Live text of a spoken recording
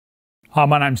Hi,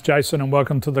 my name's Jason and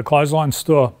welcome to the Clothesline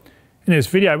Store. In this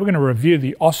video, we're going to review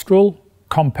the Austral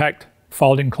compact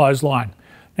folding clothesline.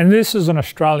 And this is an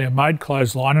Australian-made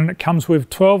clothesline and it comes with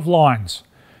 12 lines,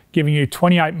 giving you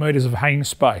 28 metres of hanging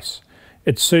space.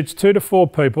 It suits 2 to 4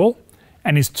 people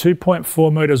and is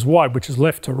 2.4 metres wide, which is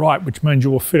left to right, which means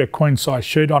you will fit a queen size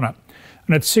sheet on it.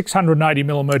 And it's 680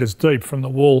 millimetres deep from the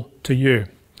wall to you.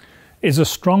 It's a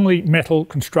strongly metal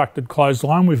constructed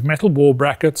clothesline with metal wall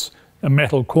brackets and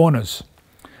metal corners.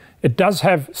 It does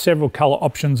have several colour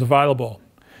options available.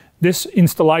 This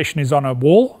installation is on a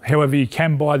wall, however you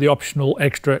can buy the optional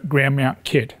extra ground mount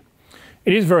kit.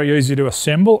 It is very easy to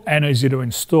assemble and easy to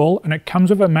install, and it comes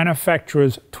with a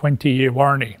manufacturer's 20-year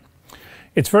warranty.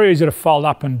 It's very easy to fold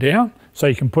up and down, so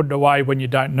you can put it away when you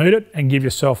don't need it and give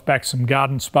yourself back some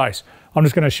garden space. I'm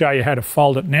just going to show you how to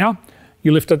fold it now.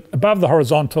 You lift it above the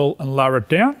horizontal and lower it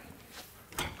down.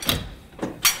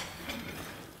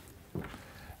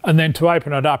 And then to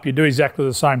open it up, you do exactly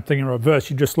the same thing in reverse.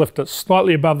 You just lift it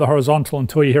slightly above the horizontal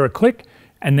until you hear a click,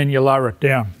 and then you lower it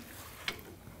down.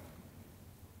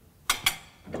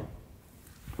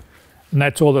 And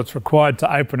that's all that's required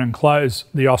to open and close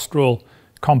the Austral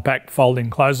compact folding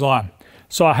clothesline.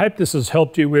 So I hope this has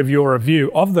helped you with your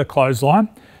review of the clothesline.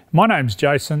 My name's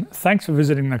Jason. Thanks for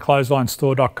visiting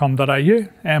theclotheslinestore.com.au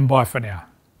and bye for now.